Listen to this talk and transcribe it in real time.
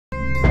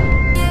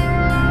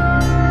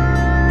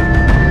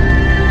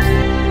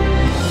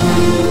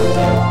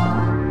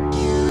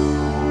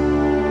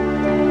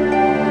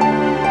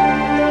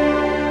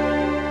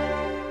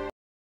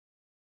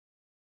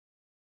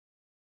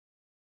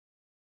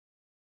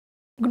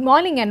Good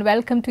morning and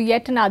welcome to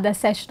yet another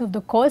session of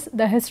the course,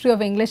 The History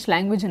of English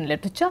Language and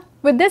Literature.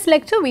 With this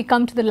lecture, we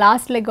come to the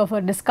last leg of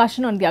our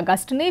discussion on the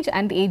Augustan Age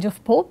and the Age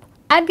of Pope.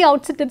 At the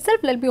outset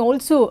itself, let me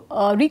also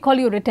recall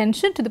your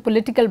attention to the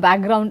political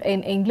background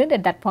in England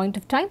at that point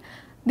of time.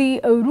 The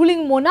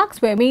ruling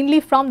monarchs were mainly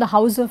from the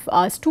House of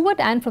Stuart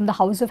and from the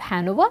House of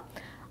Hanover.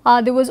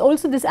 There was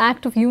also this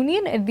Act of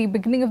Union at the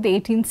beginning of the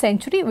 18th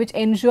century which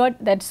ensured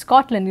that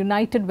Scotland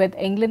united with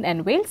England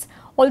and Wales,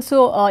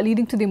 also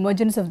leading to the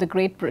emergence of the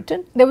Great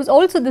Britain. There was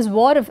also this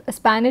War of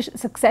Spanish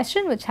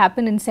Succession which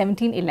happened in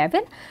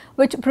 1711,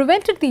 which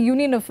prevented the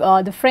union of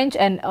the French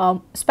and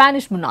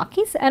Spanish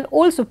monarchies and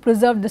also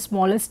preserved the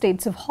smaller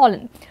states of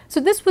Holland. So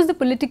this was the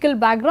political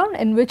background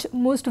in which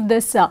most of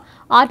this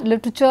art,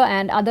 literature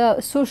and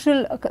other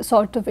social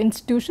sort of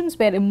institutions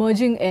were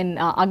emerging in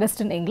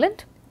Augustan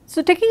England.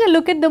 So taking a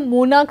look at the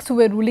monarchs who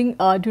were ruling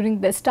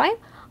during this time,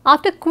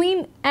 after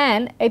Queen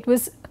Anne, it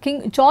was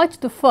King George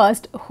I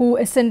who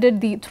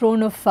ascended the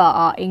throne of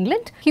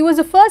England. He was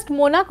the first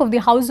monarch of the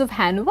House of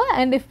Hanover,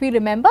 and if we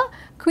remember,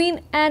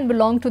 Queen Anne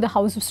belonged to the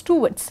House of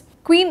Stuarts.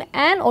 Queen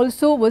Anne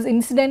also was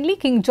incidentally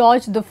King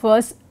George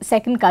I's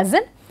second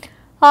cousin.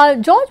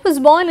 George was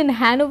born in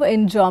Hanover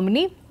in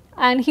Germany,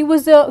 and he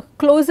was the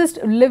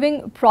closest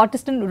living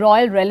Protestant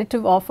royal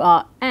relative of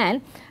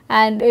Anne.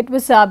 And it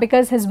was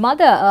because his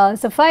mother,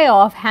 Sophia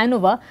of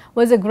Hanover,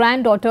 was a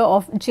granddaughter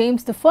of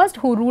James I,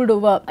 who ruled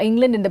over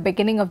England in the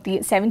beginning of the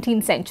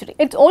 17th century.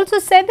 It's also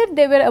said that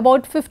there were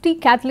about 50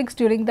 Catholics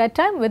during that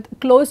time with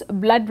close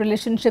blood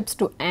relationships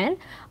to Anne.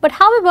 But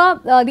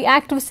however, the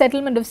Act of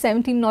Settlement of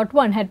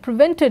 1701 had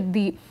prevented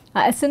the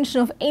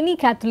ascension of any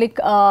Catholic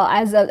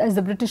as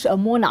the British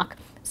monarch.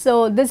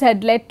 So this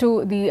had led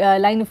to the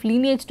line of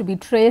lineage to be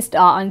traced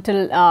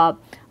until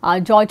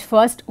George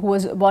I, who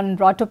was born and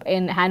brought up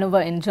in Hanover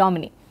in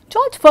Germany.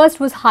 George I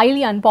was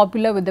highly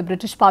unpopular with the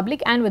British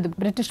public and with the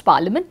British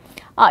Parliament.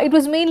 It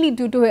was mainly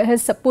due to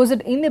his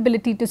supposed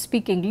inability to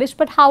speak English,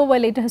 but however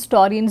later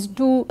historians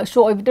do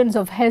show evidence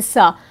of his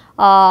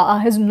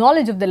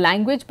knowledge of the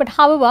language, but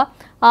however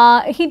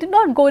he did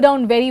not go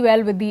down very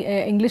well with the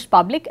English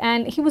public,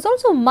 and he was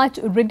also much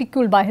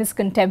ridiculed by his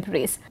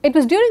contemporaries. It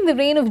was during the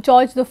reign of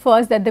George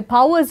I that the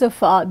powers of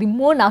the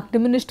monarch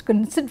diminished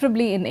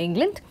considerably in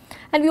England.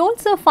 And we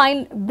also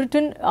find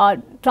Britain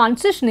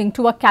transitioning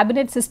to a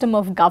cabinet system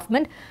of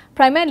government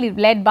primarily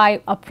led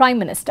by a prime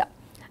minister.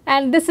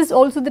 And this is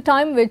also the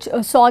time which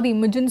saw the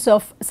emergence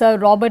of Sir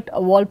Robert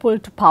Walpole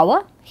to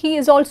power. He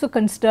is also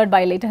considered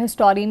by later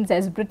historians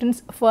as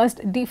Britain's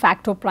first de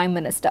facto prime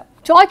minister.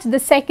 George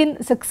II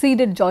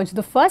succeeded George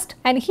I,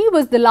 and he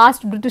was the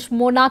last British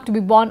monarch to be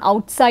born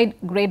outside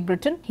Great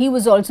Britain. He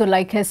was also,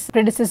 like his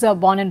predecessor,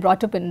 born and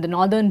brought up in the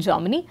northern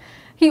Germany.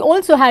 He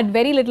also had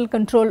very little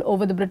control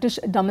over the British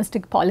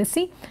domestic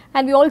policy,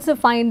 and we also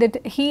find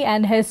that he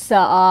and his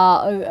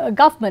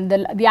government,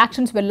 the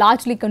actions were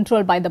largely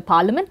controlled by the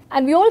Parliament.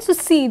 And we also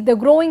see the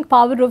growing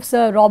power of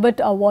Sir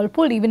Robert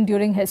Walpole even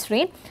during his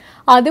reign.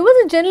 There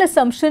was a general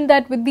assumption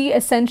that with the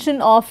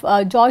ascension of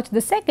George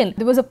II,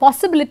 there was a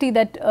possibility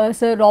that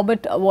Sir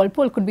Robert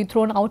Walpole could be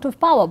thrown out of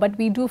power, but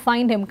we do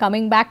find him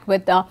coming back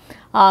with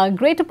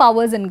greater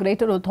powers and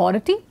greater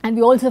authority, and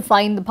we also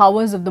find the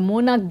powers of the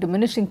monarch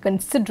diminishing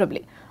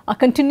considerably.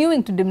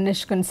 Continuing to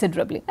diminish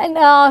considerably.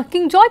 And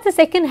King George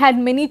II had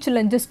many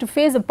challenges to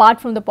face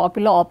apart from the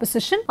popular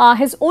opposition.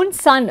 His own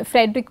son,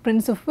 Frederick,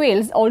 Prince of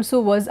Wales,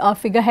 also was a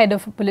figurehead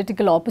of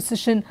political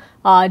opposition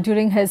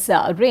during his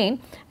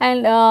reign.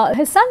 And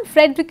his son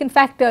Frederick, in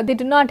fact, they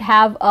did not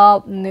have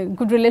a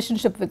good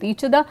relationship with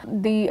each other.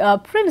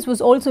 The prince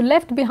was also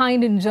left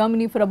behind in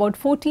Germany for about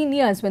 14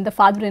 years when the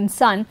father and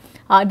son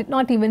did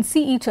not even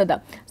see each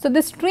other. So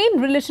this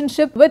strained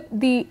relationship with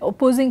the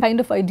opposing kind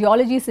of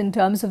ideologies in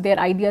terms of their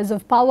ideas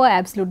of power,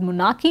 absolute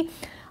monarchy,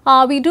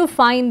 we do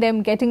find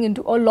them getting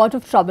into a lot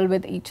of trouble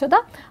with each other.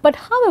 But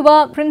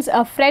however, Prince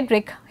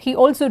Frederick, he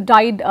also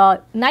died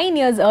 9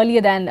 years earlier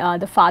than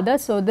the father,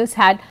 so this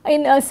had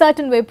in a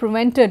certain way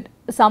prevented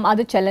some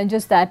other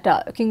challenges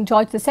that King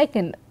George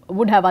II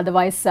would have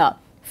otherwise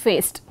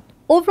faced.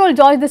 Overall,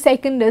 George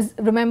II is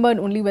remembered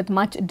only with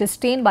much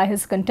disdain by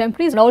his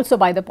contemporaries and also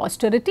by the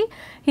posterity.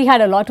 He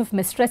had a lot of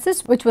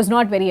mistresses, which was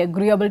not very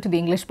agreeable to the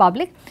English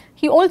public.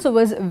 He also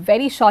was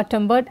very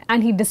short-tempered,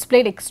 and he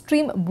displayed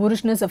extreme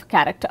boorishness of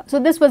character. So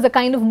this was the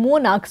kind of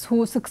monarchs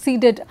who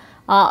succeeded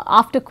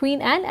after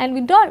Queen Anne, and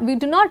we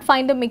do not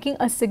find them making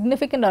a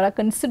significant or a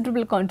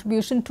considerable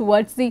contribution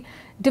towards the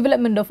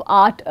development of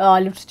art,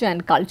 literature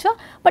and culture.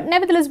 But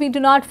nevertheless, we do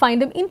not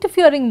find them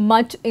interfering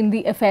much in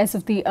the affairs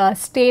of the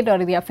state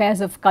or the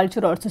affairs of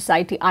culture or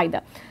society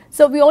either.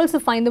 So we also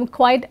find them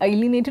quite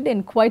alienated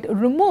and quite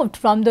removed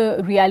from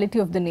the reality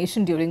of the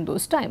nation during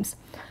those times.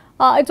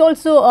 It's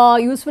also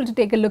useful to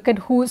take a look at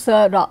who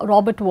Sir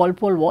Robert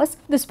Walpole was.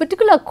 This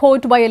particular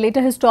quote by a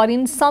later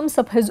historian sums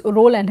up his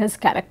role and his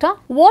character.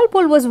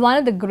 Walpole was one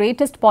of the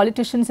greatest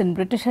politicians in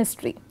British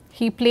history.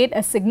 He played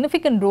a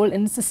significant role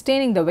in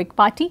sustaining the Whig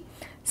Party,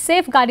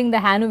 safeguarding the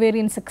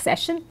Hanoverian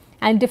succession,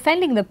 and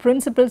defending the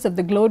principles of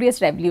the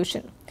Glorious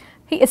Revolution.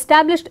 He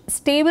established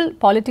stable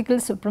political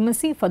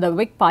supremacy for the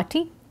Whig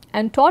party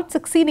and taught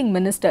succeeding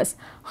ministers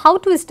how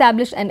to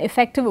establish an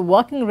effective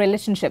working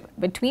relationship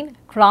between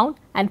Crown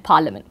and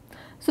Parliament.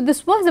 So,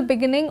 this was the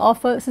beginning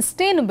of a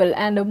sustainable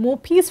and a more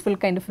peaceful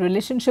kind of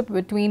relationship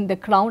between the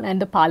Crown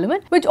and the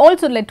Parliament, which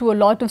also led to a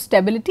lot of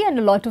stability and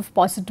a lot of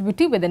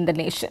positivity within the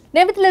nation.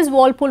 Nevertheless,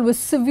 Walpole was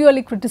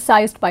severely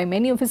criticized by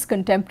many of his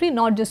contemporaries,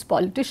 not just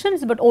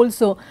politicians but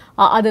also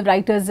other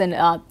writers and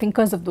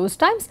thinkers of those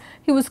times.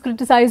 He was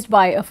criticized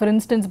by, for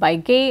instance, by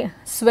Gay,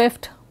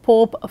 Swift,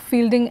 Pope,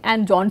 Fielding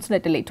and Johnson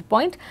at a later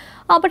point.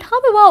 But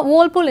however,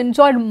 Walpole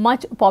enjoyed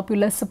much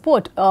popular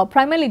support,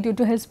 primarily due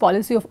to his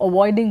policy of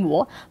avoiding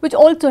war, which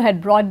also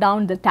had brought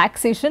down the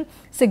taxation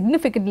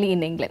significantly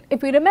in England.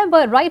 If we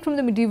remember, right from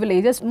the medieval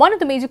ages, one of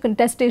the major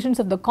contestations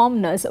of the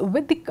commoners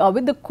with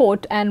the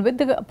court and with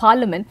the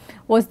Parliament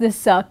was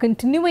this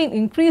continuing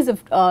increase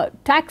of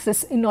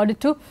taxes in order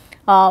to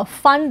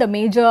fund the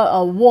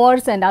major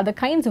wars and other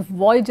kinds of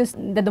voyages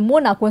that the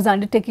monarch was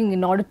undertaking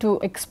in order to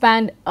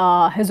expand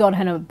his or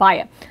her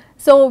empire.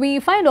 So, we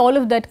find all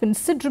of that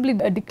considerably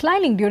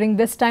declining during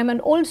this time,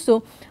 and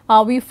also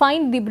we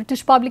find the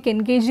British public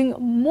engaging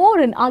more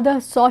in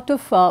other sort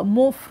of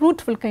more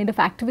fruitful kind of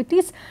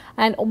activities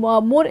and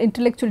more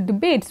intellectual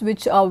debates,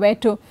 which were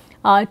to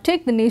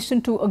take the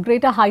nation to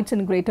greater heights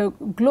and greater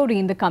glory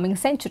in the coming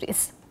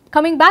centuries.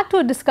 Coming back to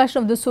a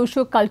discussion of the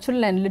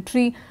socio-cultural and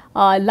literary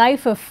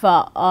life of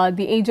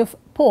the age of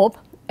Pope,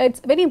 it is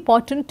very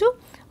important to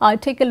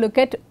take a look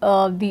at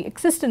the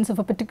existence of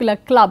a particular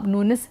club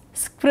known as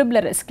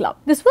Scriblerus Club.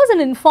 This was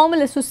an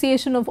informal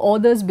association of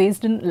authors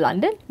based in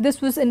London. This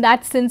was in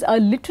that sense a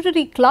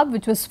literary club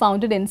which was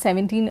founded in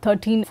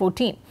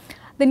 1713-14.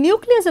 The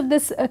nucleus of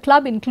this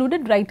club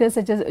included writers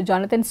such as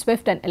Jonathan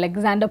Swift and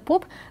Alexander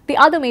Pope. The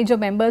other major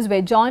members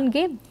were John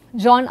Gay,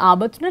 John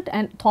Arbuthnot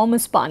and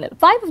Thomas Parnell.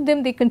 Five of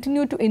them, they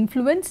continue to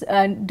influence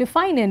and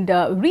define and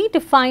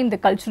redefine the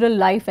cultural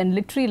life and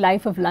literary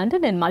life of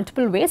London in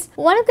multiple ways.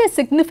 One of their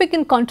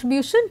significant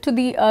contribution to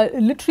the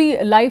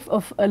literary life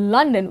of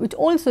London, which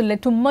also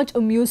led to much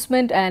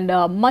amusement and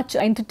much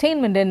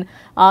entertainment in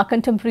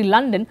contemporary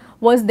London,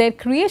 was their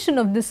creation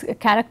of this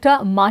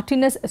character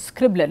Martinus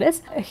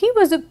Scriblerus. He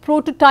was a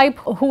prototype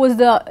who was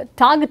the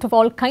target of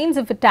all kinds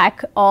of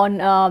attack on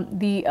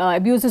the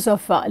abuses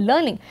of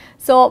learning.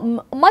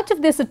 So, much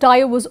of their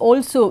satire was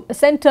also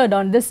centered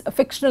on this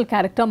fictional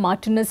character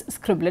Martinus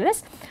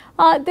Scriblerus.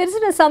 There is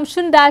an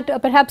assumption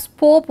that perhaps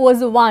Pope was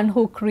the one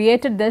who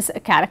created this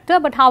character,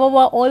 but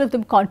however all of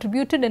them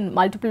contributed in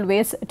multiple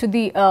ways to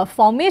the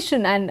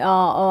formation and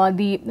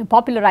the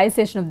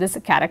popularization of this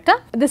character.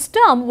 This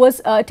term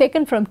was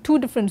taken from two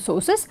different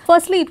sources.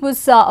 Firstly, it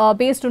was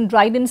based on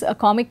Dryden's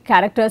comic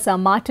characters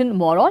Martin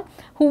Morall,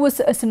 who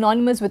was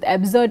synonymous with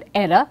absurd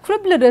error.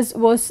 Scriblerus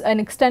was an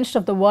extension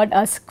of the word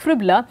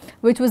scribbler,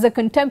 which was a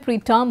contemporary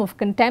term of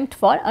contempt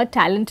for a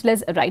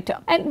talentless writer.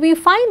 And we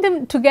find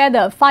them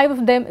together, five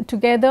of them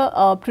together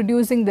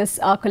producing this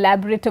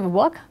collaborative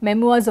work,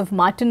 Memoirs of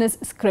Martinus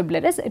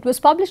Scriblerus. It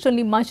was published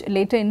only much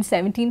later in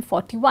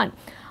 1741.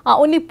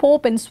 Only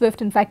Pope and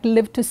Swift in fact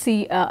lived to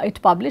see it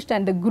published,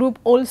 and the group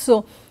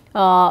also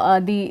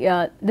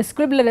the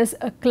Scriblerus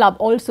Club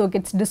also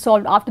gets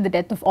dissolved after the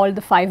death of all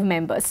the five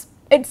members.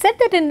 It's said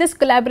that in this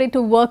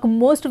collaborative work,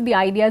 most of the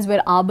ideas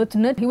were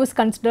Arbuthnot. He was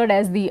considered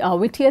as the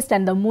wittiest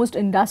and the most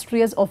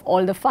industrious of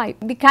all the five.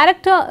 The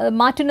character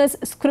Martinus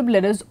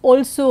Scriblerus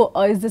also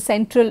is the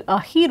central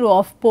hero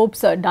of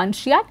Pope's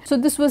Dunciad. So,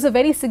 this was a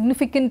very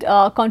significant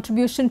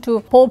contribution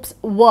to Pope's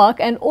work,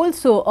 and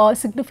also a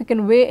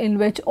significant way in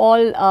which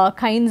all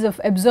kinds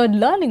of absurd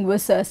learning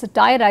was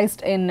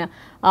satirized in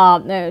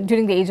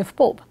during the age of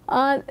Pope.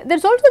 There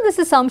is also this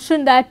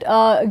assumption that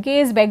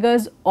Gay's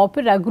Beggars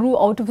opera grew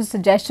out of a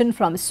suggestion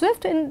from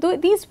Swift. In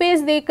these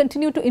ways, they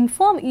continue to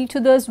inform each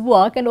other's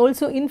work and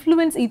also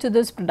influence each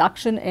other's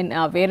production in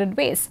varied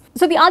ways.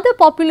 So, the other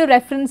popular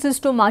references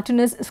to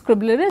Martinus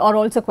Scriblerus are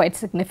also quite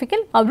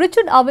significant.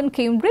 Richard Owen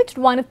Cambridge,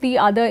 one of the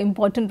other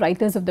important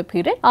writers of the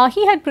period,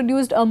 he had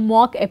produced a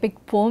mock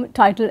epic poem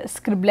titled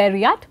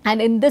Scribleriat,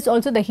 and in this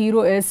also the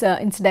hero is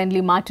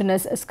incidentally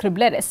Martinus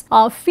Scriblerus.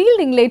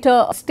 Fielding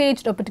later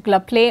staged a particular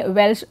play,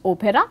 Welsh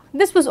Opera.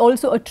 This was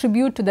also a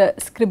tribute to the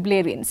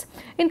Scriblerians.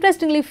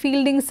 Interestingly,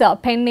 Fielding's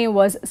pen name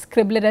was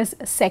Scriblerus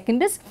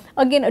Secundus,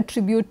 again a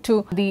tribute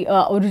to the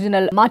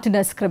original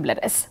Martinus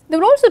Scriblerus. There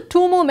were also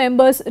two more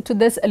members to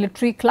this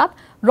literary club,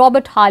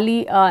 Robert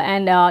Harley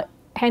and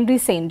Henry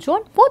St.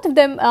 John. Both of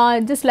them,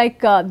 just like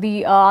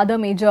the other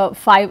major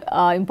five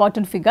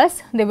important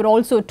figures, they were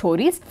also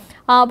Tories.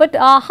 But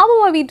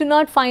however, we do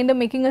not find them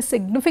making a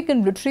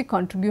significant literary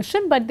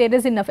contribution, but there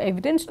is enough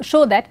evidence to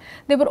show that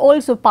they were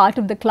also part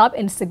of the club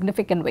in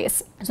significant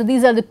ways. So,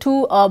 these are the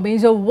two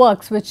major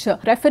works which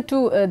refer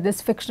to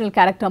this fictional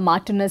character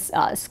Martinus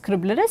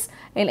Scriblerus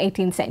in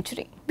 18th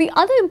century. The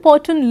other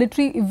important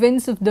literary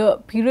events of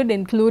the period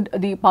include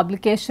the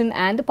publication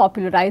and the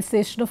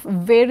popularization of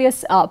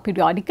various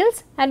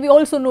periodicals, and we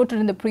also noted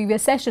in the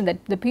previous session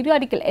that the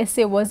periodical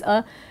essay was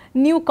a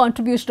new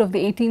contribution of the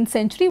 18th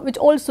century, which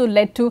also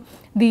led to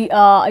the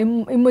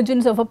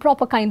emergence of a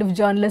proper kind of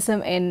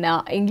journalism in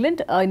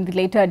England in the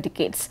later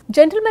decades.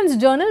 Gentleman's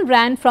Journal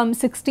ran from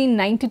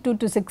 1692 to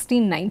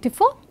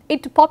 1694.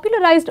 It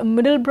popularized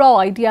middle-brow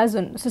ideas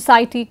on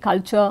society,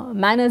 culture,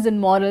 manners and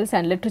morals,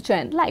 and literature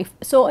and life.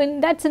 So, in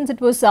that sense, it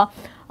was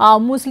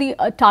mostly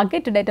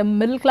targeted at a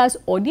middle-class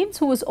audience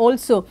who was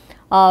also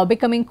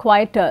becoming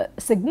quite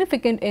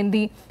significant in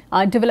the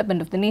development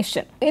of the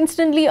nation.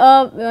 Instantly,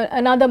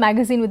 another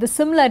magazine with a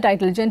similar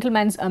title,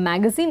 Gentleman's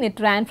Magazine, it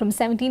ran from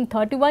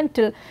 1731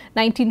 till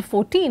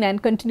 1914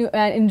 and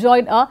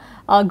enjoyed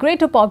a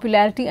greater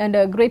popularity and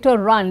a greater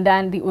run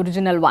than the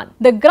original one.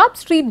 The Grub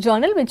Street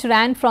Journal, which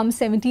ran from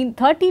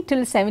 1730 till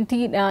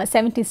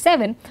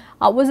 1777,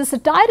 was a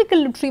satirical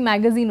literary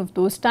magazine of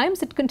those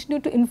times. It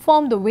continued to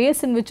inform the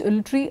ways in which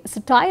literary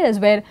satires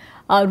were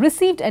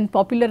received and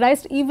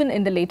popularized even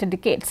in the later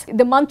decades.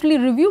 The Monthly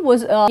Review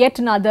was yet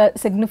another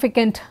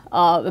significant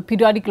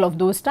periodical of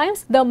those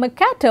times. The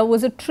Mercator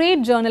was a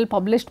trade journal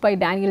published by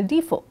Daniel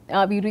Defoe.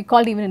 We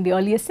recalled even in the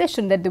earlier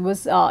session that there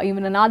was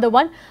even another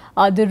one,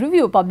 the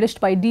Review, published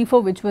by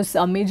Defoe, which was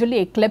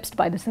majorly eclipsed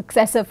by the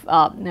success of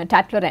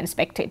Tatler and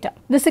Spectator.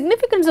 The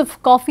significance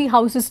of coffee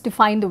houses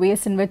defined the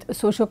ways in which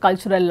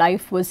socio-cultural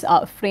life was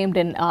framed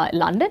in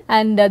London,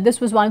 and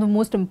this was one of the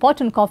most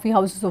important coffee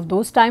houses of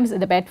those times,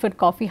 the Bedford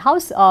Coffee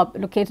House,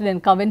 located in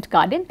Covent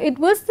Garden. It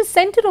was the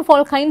centre of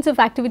all kinds of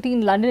activity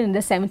in London in the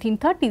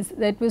 1730s.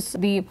 That was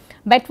the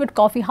Bedford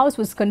Coffee House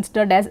was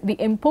considered as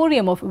the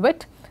emporium of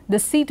wit, the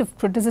seat of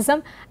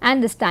criticism,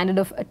 and the standard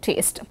of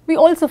taste. We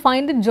also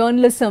find that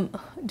journalism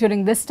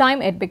during this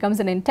time, it becomes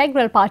an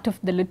integral part of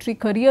the literary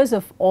careers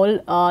of all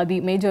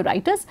the major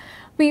writers.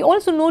 We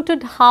also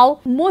noted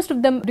how most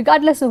of them,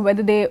 regardless of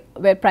whether they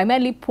were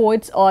primarily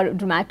poets or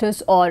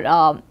dramatists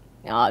or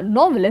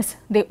novelists,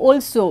 they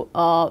also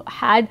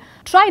had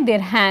tried their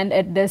hand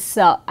at this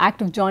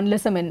act of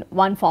journalism in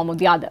one form or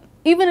the other.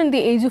 Even in the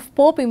age of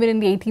Pope, even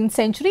in the 18th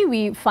century,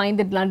 we find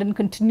that London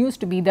continues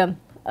to be the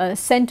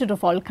center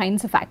of all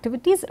kinds of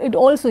activities. It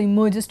also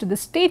emerges to the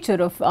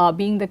stature of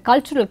being the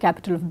cultural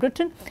capital of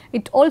Britain.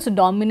 It also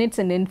dominates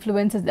and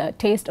influences the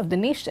taste of the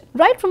nation.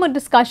 Right from a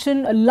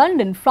discussion,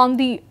 London from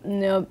the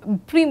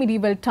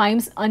pre-medieval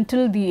times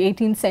until the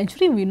 18th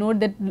century, we know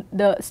that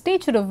the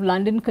stature of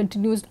London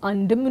continues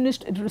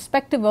undiminished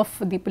irrespective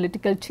of the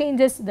political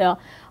changes, the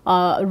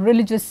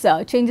religious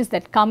changes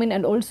that come in,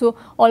 and also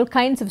all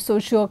kinds of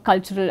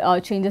socio-cultural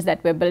changes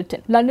that were built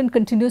in. London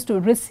continues to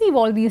receive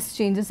all these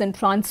changes and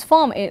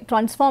transform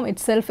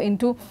itself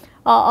into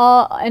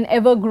an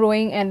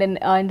ever-growing and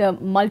a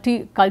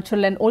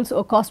multicultural and also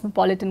a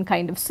cosmopolitan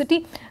kind of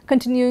city,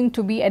 continuing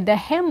to be at the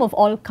hem of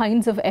all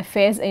kinds of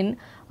affairs in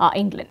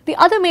England. The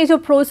other major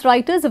prose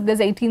writers of this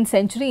 18th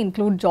century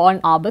include John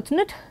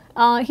Arbuthnot.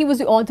 He was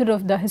the author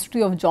of the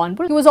History of John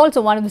Bull. He was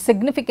also one of the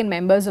significant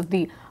members of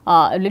the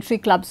literary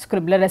club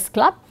Scriblerus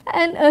Club.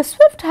 And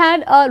Swift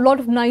had a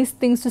lot of nice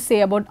things to say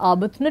about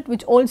Arbuthnot,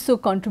 which also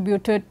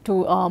contributed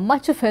to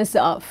much of his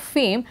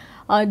fame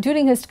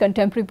during his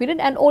contemporary period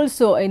and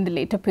also in the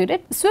later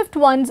period. Swift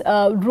once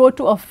wrote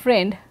to a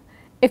friend,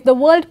 "If the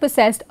world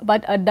possessed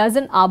but a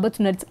dozen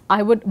Arbuthnots,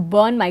 I would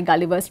burn my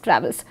Gulliver's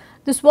Travels."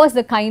 This was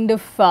the kind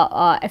of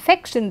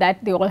affection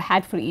that they all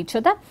had for each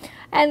other.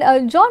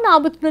 And John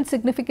Arbuthnot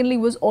significantly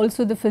was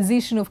also the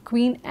physician of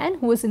Queen Anne,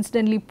 who was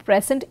incidentally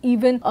present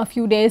even a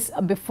few days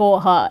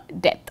before her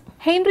death.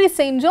 Henry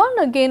St. John,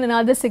 again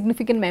another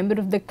significant member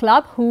of the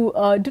club who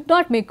did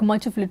not make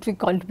much of literary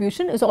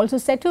contribution, is also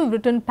said to have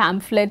written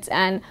pamphlets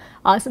and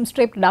some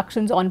stray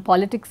productions on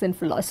politics and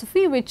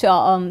philosophy, which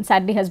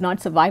sadly has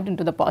not survived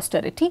into the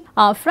posterity.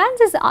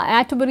 Francis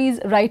Atterbury's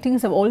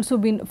writings have also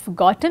been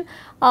forgotten,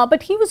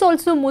 but he was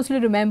also mostly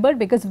remembered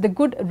because of the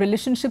good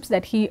relationships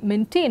that he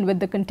maintained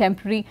with the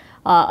contemporary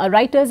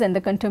writers and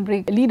the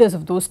contemporary leaders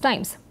of those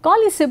times.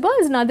 Colley Cibber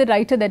is another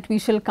writer that we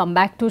shall come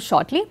back to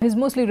shortly. He is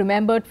mostly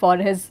remembered for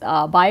his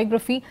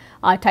biography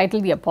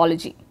titled The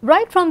Apology.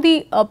 Right from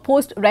the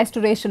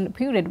post-Restoration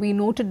period, we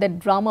noted that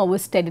drama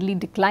was steadily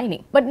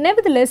declining. But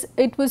nevertheless,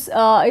 it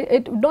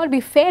would not be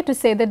fair to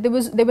say that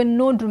there were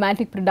no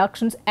dramatic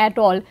productions at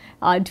all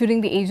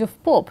during the age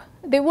of Pope.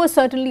 There was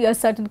certainly a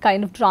certain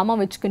kind of drama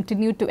which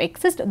continued to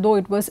exist, though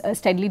it was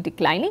steadily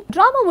declining.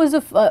 Drama was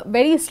of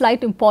very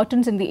slight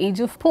importance in the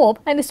age of Pope,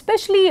 and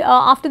especially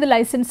after the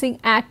Licensing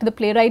Act, the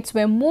playwrights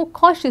were more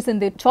cautious in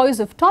their choice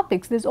of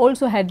topics. This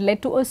also had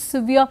led to a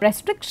severe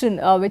restriction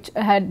which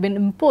had been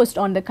imposed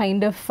on the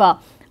kind of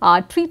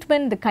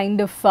treatment, the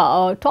kind of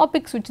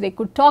topics which they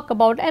could talk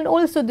about, and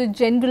also the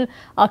general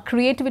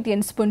creativity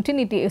and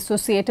spontaneity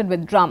associated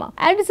with drama.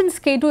 Addison's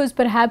Cato is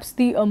perhaps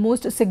the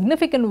most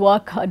significant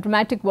work,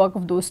 dramatic work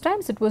of those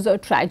times. It was a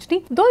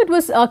tragedy, though it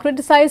was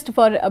criticized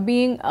for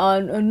being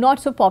not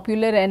so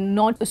popular and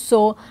not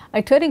so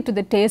adhering to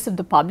the taste of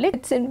the public.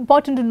 It's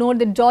important to note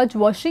that George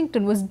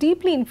Washington was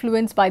deeply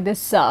influenced by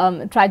this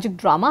tragic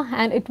drama,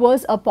 and it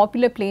was a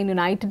popular play in the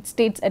United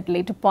States at a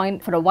later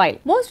point for a while.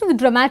 Most of the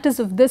dramatists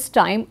of this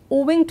time time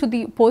owing to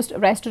the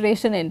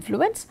post-restoration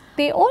influence.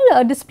 They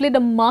all displayed a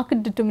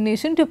marked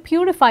determination to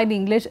purify the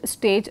English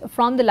stage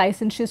from the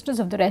licentiousness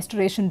of the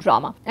restoration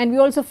drama. And we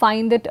also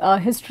find that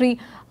history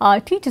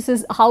teaches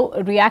us how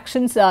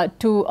reactions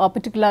to a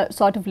particular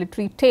sort of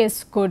literary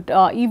taste could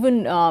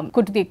even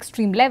go to the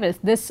extreme levels.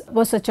 This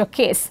was such a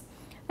case.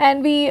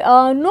 And we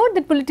note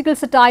that political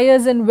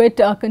satires and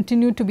wit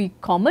continue to be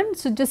common.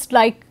 So, just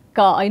like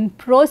in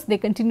prose, they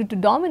continue to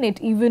dominate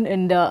even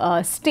in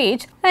the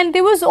stage. And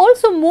there was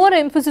also more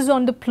emphasis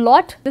on the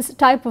plot. This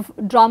type of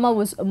drama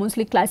was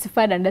mostly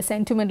classified under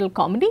sentimental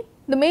comedy.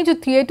 The major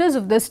theatres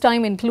of this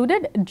time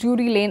included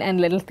Drury Lane and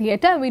Little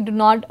Theatre. We do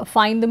not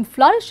find them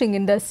flourishing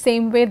in the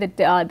same way that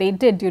they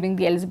did during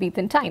the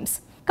Elizabethan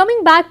times.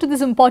 Coming back to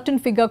this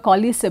important figure,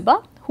 Colley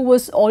Cibber, who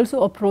was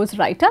also a prose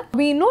writer.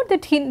 We note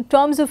that in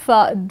terms of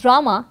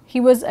drama,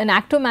 he was an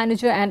actor,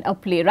 manager and a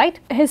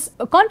playwright. His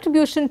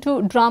contribution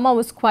to drama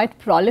was quite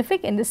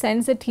prolific in the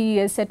sense that he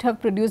is said to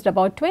have produced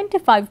about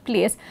 25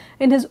 plays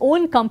in his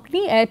own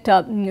company at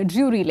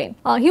Drury Lane.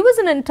 He was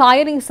an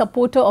untiring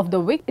supporter of the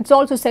Whig. It's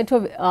also said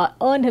to have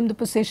earned him the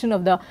position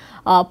of the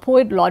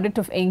Poet Laureate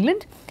of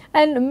England.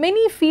 And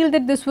many feel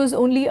that this was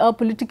only a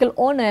political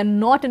honour and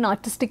not an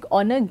artistic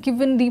honour,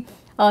 given the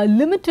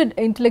limited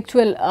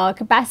intellectual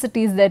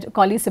capacities that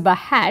Colley Cibber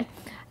had.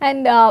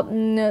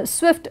 And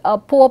Swift,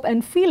 Pope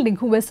and Fielding,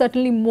 who were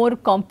certainly more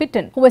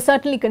competent, who were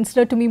certainly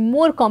considered to be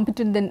more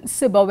competent than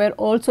Cibber, were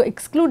also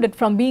excluded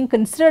from being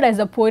considered as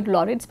a poet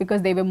laureates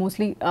because they were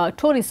mostly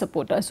Tory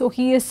supporters. So,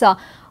 he is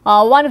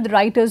one of the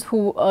writers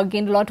who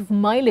gained a lot of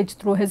mileage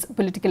through his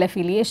political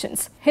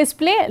affiliations. His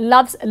play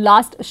Love's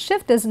Last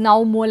Shift is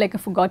now more like a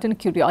forgotten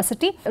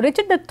curiosity.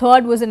 Richard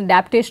III was an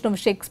adaptation of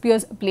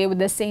Shakespeare's play with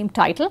the same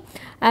title,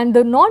 and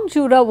The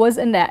Non-Juror was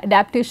an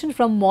adaptation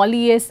from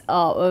Moliere's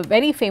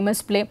very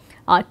famous play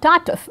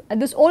Tartuffe.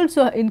 And this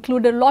also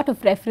included a lot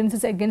of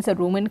references against the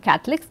Roman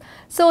Catholics.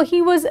 So,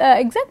 he was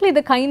exactly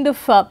the kind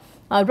of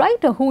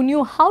writer who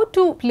knew how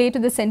to play to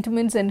the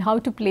sentiments and how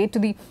to play to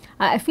the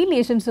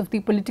affiliations of the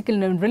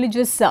political and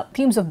religious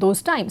themes of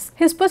those times.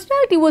 His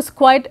personality was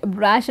quite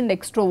brash and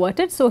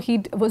extroverted, so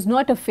he was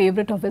not a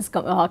favorite of his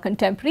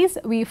contemporaries.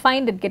 We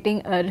find it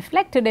getting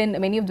reflected in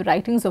many of the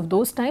writings of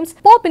those times.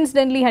 Pope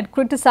incidentally had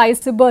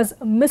criticized Cibber's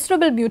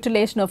miserable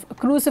mutilation of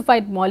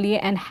crucified Moliere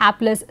and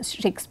hapless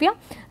Shakespeare,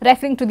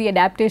 referring to the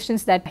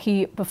adaptations that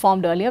he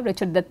performed earlier,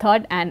 Richard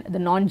III and The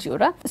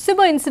Non-Juror.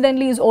 Cibber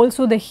incidentally is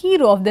also the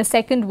hero of the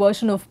second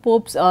version of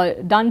Pope's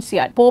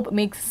Dunciad. Pope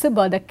makes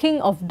Cibber the king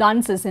of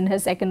dunces in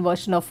his second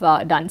version of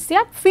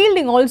Dunciad.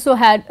 Fielding also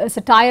had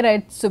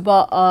satirized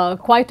Cibber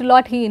quite a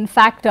lot. He in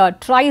fact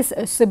tries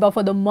Cibber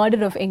for the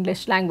murder of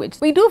English language.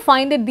 We do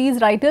find that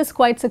these writers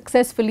quite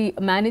successfully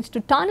managed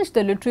to tarnish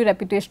the literary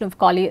reputation of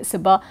Colley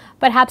Cibber,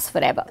 perhaps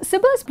forever.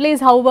 Cibber's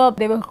plays, however,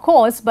 they were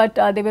coarse, but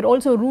they were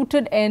also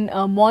rooted in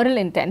moral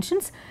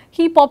intentions.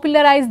 He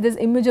popularized this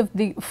image of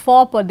the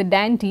fop or the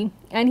dandy,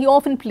 and he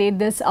often played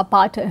this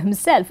part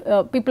himself.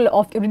 People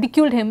often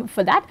ridiculed him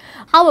for that.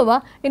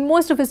 However, in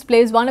most of his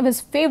plays, one of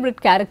his favorite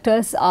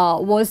characters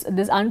was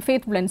this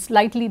unfaithful and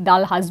slightly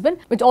dull husband,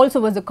 which also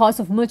was the cause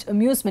of much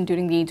amusement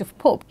during the age of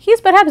Pope. He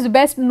is perhaps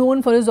best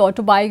known for his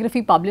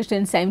autobiography published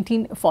in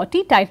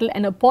 1740 titled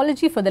An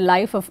Apology for the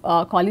Life of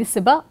Colley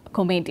Cibber,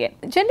 Comedian.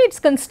 Generally, it's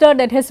considered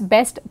that his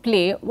best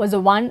play was the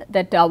one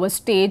that was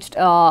staged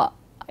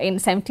in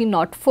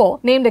 1704,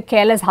 named A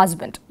Careless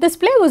Husband. This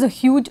play was a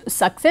huge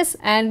success,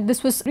 and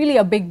this was really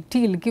a big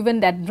deal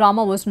given that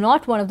drama was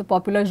not one of the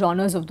popular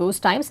genres of those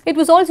times. It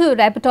was also a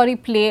repertory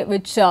play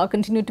which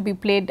continued to be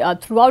played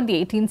throughout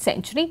the 18th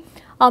century.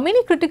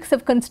 Many critics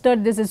have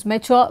considered this as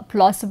mature,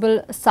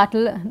 plausible,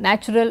 subtle,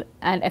 natural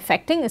and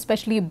affecting.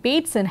 Especially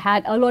Bateson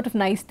had a lot of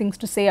nice things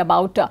to say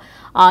about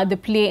the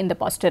play in the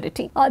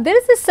posterity. There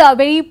is this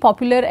very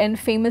popular and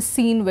famous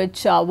scene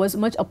which was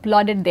much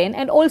applauded then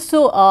and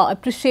also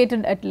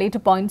appreciated at later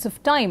points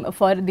of time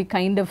for the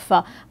kind of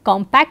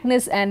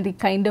compactness and the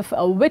kind of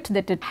wit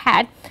that it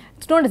had.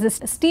 It's known as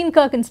a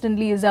Steenkirk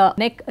incidentally is a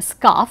neck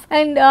scarf,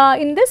 and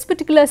in this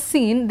particular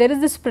scene there is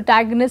this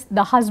protagonist,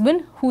 the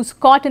husband, who's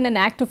caught in an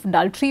act of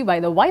adultery by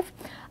the wife.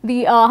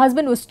 The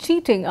husband was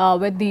cheating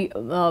with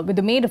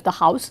the maid of the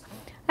house,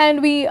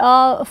 and we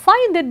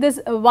find that this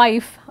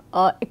wife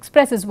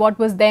expresses what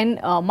was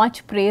then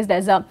much praised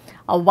as a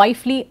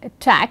wifely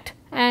tact,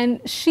 and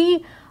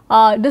she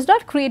does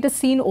not create a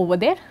scene over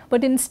there,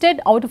 but instead,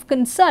 out of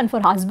concern for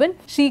husband,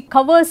 she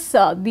covers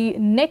the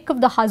neck of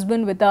the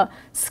husband with a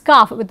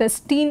scarf, with a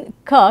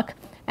Steenkirk,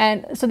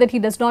 and so that he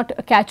does not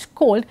catch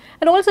cold,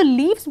 and also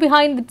leaves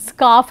behind the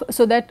scarf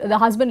so that the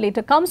husband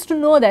later comes to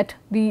know that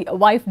the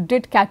wife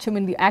did catch him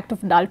in the act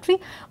of adultery,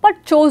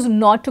 but chose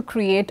not to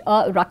create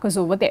a ruckus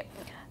over there.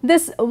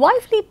 This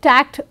wifely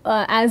tact,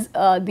 as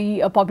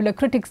the popular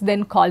critics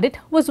then called it,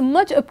 was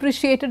much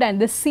appreciated, and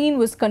this scene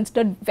was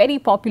considered very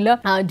popular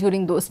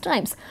during those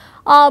times.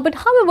 But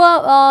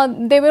however,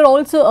 there were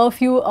also a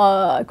few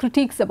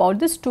critiques about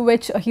this, to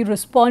which he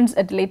responds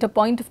at a later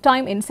point of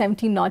time in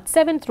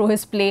 1707 through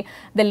his play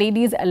The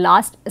Lady's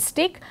Last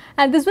Stake.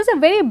 And this was a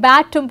very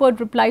bad tempered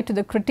reply to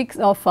the critics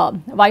of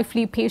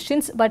wifely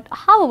patience. But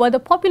however, the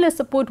popular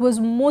support was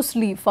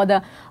mostly for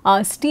the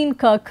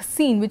Steenkirk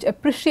scene, which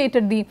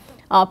appreciated the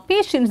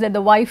patience that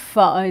the wife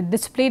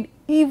displayed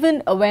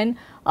even when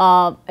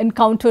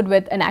encountered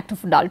with an act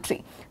of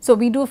adultery. So,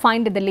 we do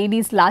find that The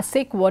Lady's Last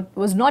Stake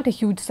was not a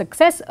huge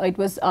success. It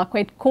was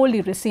quite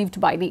coldly received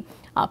by the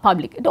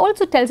public. It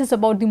also tells us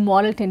about the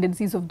moral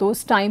tendencies of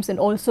those times, and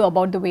also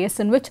about the ways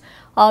in which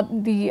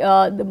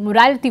the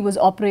morality was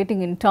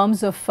operating in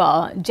terms of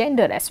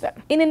gender as well.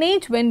 In an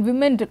age when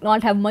women did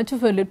not have much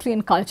of a literary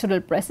and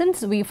cultural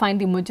presence, we find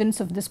the emergence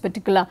of this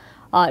particular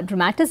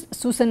dramatist,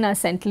 Susanna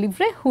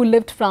Centlivre, who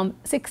lived from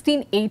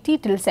 1680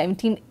 till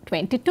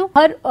 1722.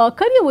 Her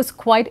career was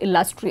quite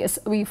illustrious.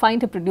 We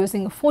find her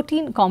producing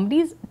 14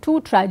 comedies,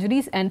 2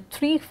 tragedies and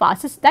 3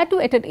 farces, that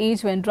too at an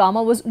age when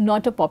drama was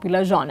not a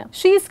popular genre.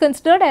 She is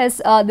considered as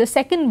the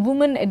second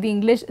woman at the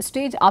English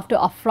stage after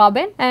Afra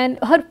Ben, and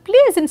her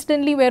plays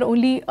incidentally were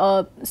only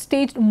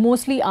staged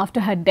mostly after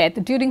her death.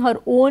 During her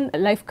own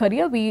life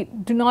career, we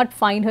do not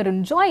find her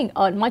enjoying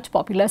much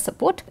popular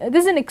support.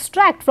 This is an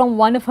extract from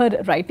one of her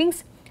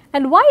writings.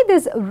 And why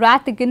this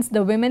wrath against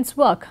the women's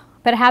work?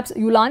 Perhaps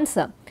you'll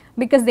answer,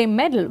 because they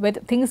meddle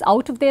with things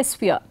out of their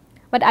sphere.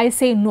 But I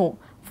say no,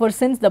 for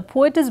since the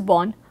poet is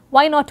born,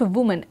 why not a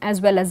woman as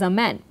well as a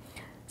man?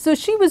 So,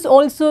 she was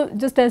also,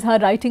 just as her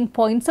writing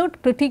points out,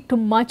 critiqued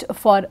much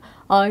for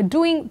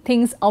doing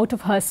things out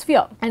of her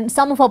sphere. And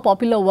some of her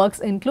popular works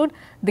include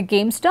The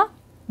Gamester,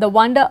 The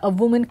Wonder a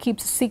Woman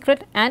Keeps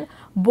Secret, and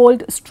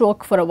Bold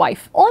Stroke for a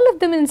Wife. All of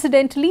them,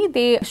 incidentally,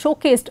 they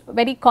showcased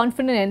very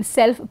confident and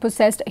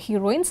self-possessed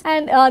heroines,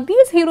 and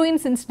these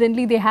heroines,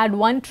 incidentally, they had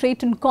one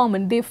trait in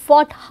common. They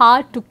fought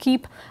hard to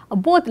keep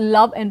both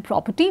love and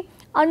property,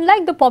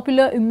 unlike the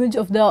popular image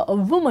of the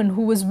woman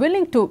who was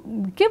willing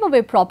to give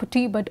away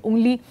property but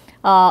only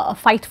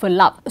fight for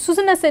love.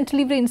 Susanna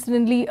Centlivre,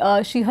 incidentally,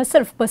 she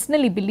herself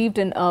personally believed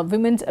in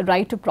women's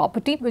right to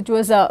property, which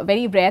was a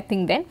very rare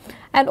thing then,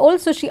 and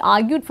also she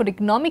argued for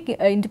economic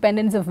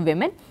independence of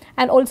women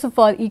and also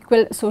for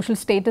equal social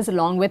status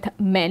along with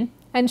men.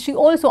 And she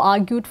also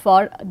argued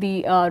for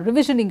the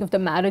revisioning of the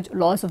marriage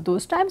laws of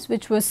those times,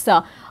 which was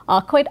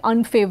quite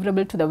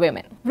unfavorable to the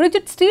women.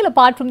 Bridget Steele,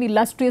 apart from the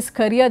illustrious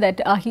career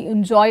that he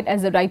enjoyed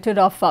as a writer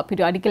of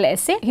periodical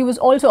essay, he was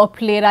also a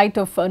playwright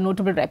of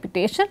notable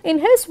reputation. In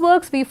his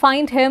works, we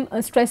find him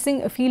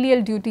stressing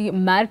filial duty,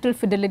 marital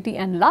fidelity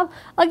and love,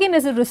 again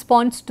as a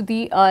response to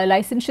the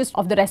licentiousness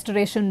of the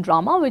Restoration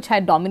drama, which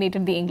had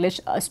dominated the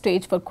English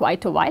stage for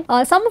quite a while.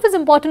 Some of his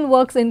important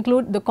works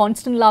include The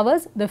Constant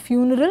Lovers, The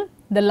Funeral,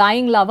 The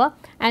Lying Lover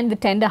and The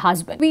Tender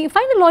Husband. We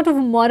find a lot of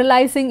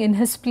moralizing in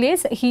his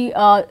plays. He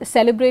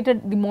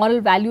celebrated the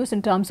moral values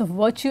in terms of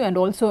virtue and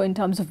also in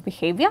terms of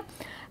behavior.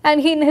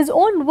 And he, in his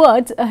own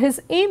words, his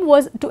aim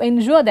was to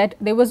ensure that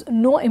there was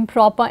no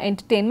improper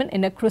entertainment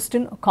in a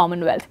Christian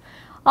commonwealth.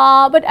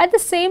 But at the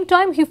same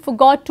time, he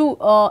forgot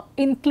to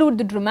include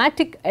the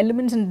dramatic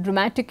elements and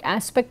dramatic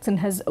aspects in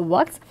his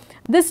works.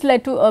 This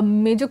led to a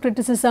major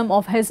criticism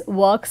of his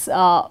works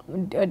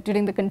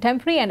during the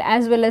contemporary and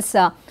as well as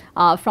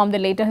from the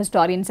later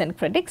historians and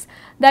critics,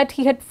 that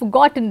he had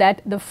forgotten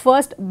that the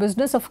first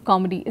business of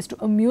comedy is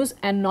to amuse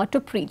and not to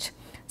preach.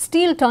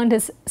 Steele turned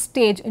his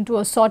stage into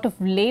a sort of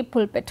lay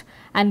pulpit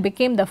and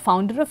became the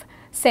founder of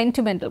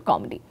sentimental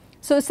comedy.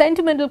 So,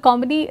 sentimental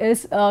comedy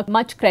is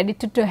much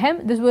credited to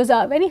him. This was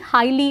a very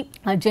highly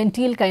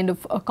genteel kind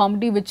of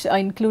comedy which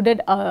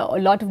included a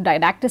lot of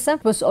didacticism.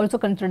 It was also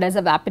considered as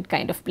a vapid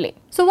kind of play.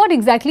 So, what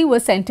exactly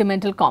was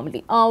sentimental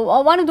comedy?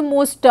 One of the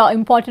most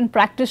important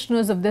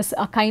practitioners of this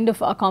kind of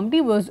comedy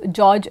was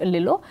George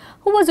Lillo,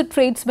 who was a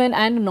tradesman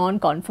and a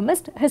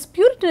nonconformist. His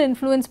Puritan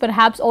influence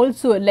perhaps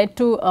also led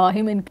to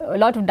him in a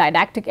lot of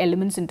didactic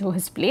elements into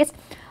his plays.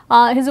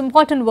 His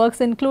important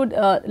works include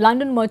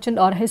London Merchant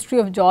or History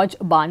of George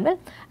Barnwell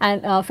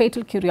and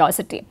Fatal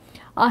Curiosity.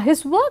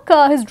 His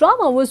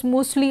drama was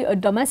mostly a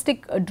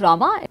domestic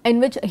drama in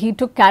which he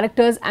took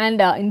characters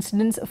and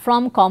incidents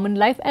from common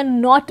life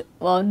and not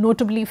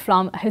notably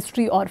from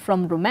history or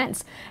from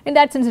romance. In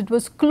that sense, it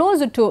was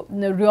closer to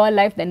real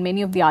life than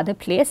many of the other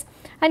plays.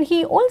 And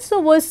he also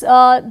was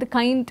the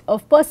kind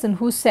of person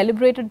who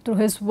celebrated through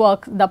his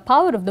work the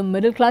power of the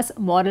middle class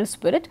moral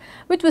spirit,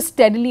 which was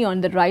steadily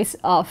on the rise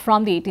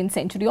from the 18th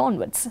century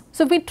onwards.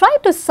 So, if we try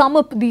to sum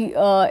up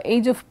the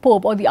age of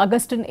Pope or the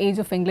Augustan age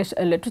of English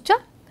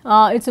literature,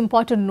 it's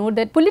important to note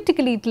that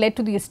politically it led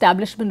to the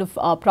establishment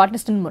of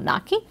Protestant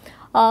monarchy.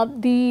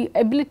 The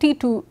ability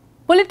to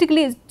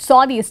politically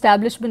saw the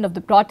establishment of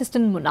the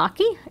Protestant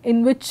monarchy,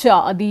 in which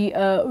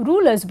the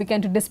rulers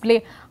began to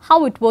display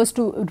how it was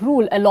to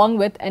rule along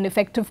with an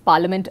effective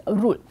parliament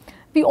rule.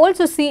 We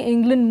also see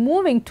England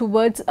moving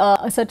towards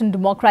a certain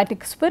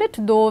democratic spirit,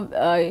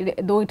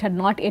 though it had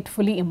not yet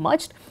fully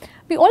emerged.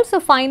 We also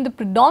find the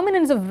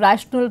predominance of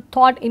rational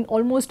thought in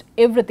almost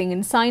everything,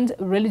 in science,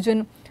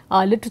 religion,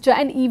 literature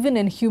and even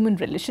in human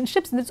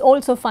relationships. This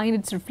also finds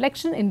its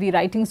reflection in the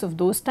writings of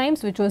those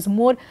times, which was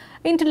more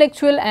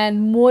intellectual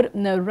and more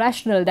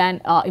rational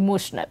than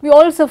emotional. We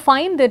also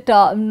find that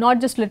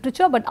not just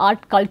literature but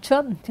art,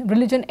 culture,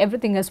 religion,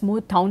 everything is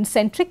more town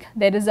centric.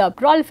 There is a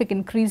prolific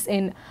increase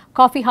in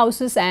coffee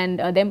houses and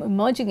them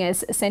emerging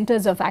as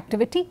centers of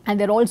activity, and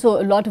there are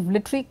also a lot of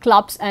literary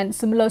clubs and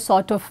similar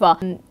sort of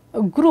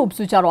groups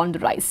which are on the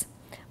rise.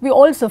 We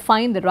also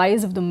find the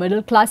rise of the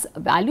middle class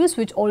values,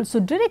 which also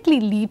directly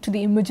lead to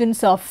the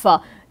emergence of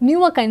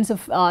newer kinds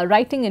of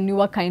writing and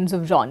newer kinds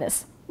of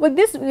genres. With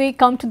this, we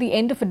come to the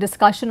end of a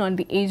discussion on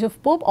the age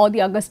of Pope or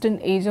the Augustan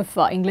age of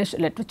English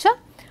literature,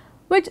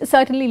 which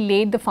certainly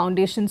laid the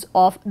foundations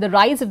of the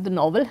rise of the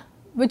novel,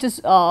 which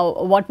is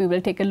what we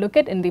will take a look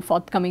at in the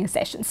forthcoming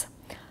sessions.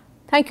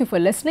 Thank you for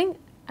listening,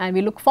 and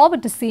we look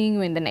forward to seeing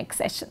you in the next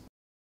session.